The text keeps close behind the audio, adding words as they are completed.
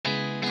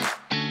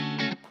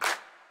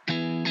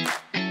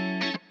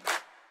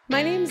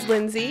My name's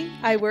Lindsey.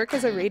 I work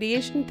as a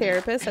radiation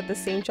therapist at the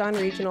St. John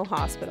Regional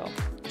Hospital.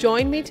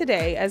 Join me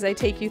today as I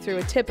take you through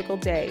a typical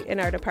day in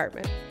our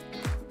department.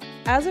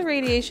 As a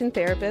radiation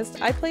therapist,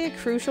 I play a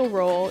crucial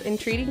role in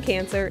treating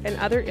cancer and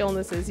other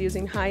illnesses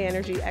using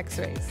high-energy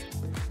X-rays.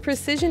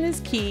 Precision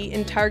is key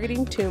in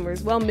targeting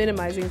tumors while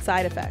minimizing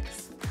side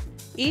effects.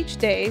 Each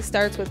day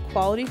starts with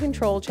quality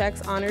control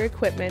checks on our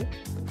equipment,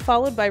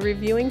 followed by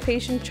reviewing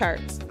patient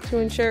charts to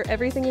ensure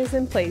everything is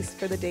in place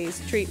for the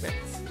day's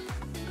treatments.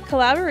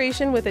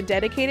 Collaboration with a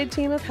dedicated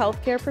team of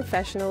healthcare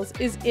professionals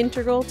is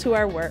integral to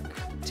our work.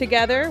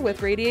 Together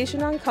with radiation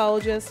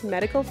oncologists,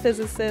 medical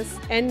physicists,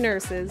 and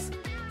nurses,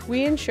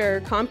 we ensure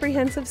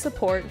comprehensive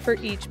support for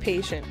each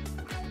patient.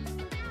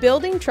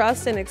 Building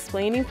trust and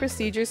explaining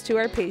procedures to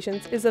our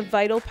patients is a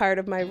vital part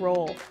of my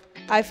role.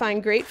 I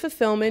find great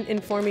fulfillment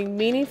in forming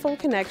meaningful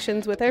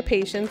connections with our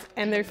patients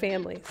and their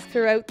families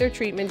throughout their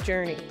treatment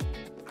journey.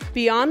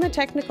 Beyond the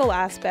technical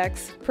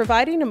aspects,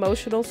 providing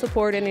emotional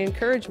support and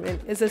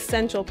encouragement is an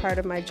essential part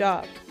of my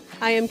job.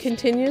 I am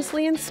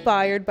continuously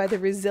inspired by the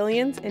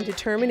resilience and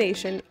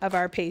determination of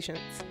our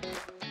patients.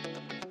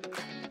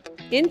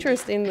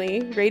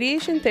 Interestingly,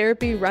 radiation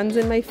therapy runs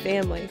in my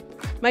family.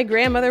 My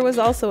grandmother was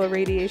also a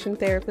radiation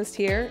therapist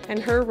here, and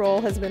her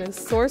role has been a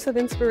source of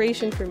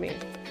inspiration for me.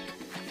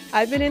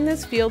 I've been in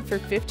this field for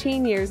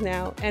 15 years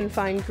now and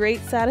find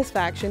great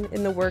satisfaction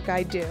in the work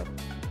I do.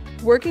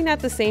 Working at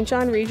the St.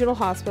 John Regional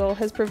Hospital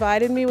has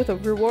provided me with a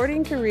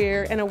rewarding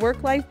career and a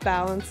work-life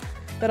balance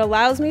that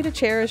allows me to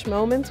cherish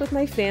moments with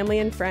my family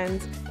and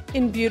friends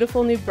in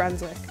beautiful New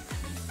Brunswick.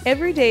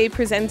 Every day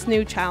presents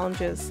new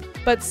challenges,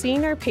 but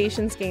seeing our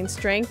patients gain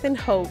strength and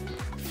hope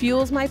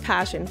fuels my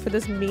passion for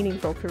this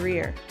meaningful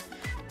career.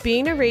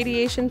 Being a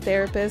radiation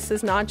therapist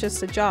is not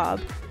just a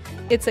job,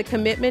 it's a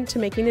commitment to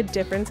making a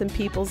difference in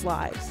people's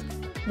lives,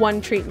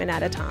 one treatment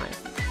at a time.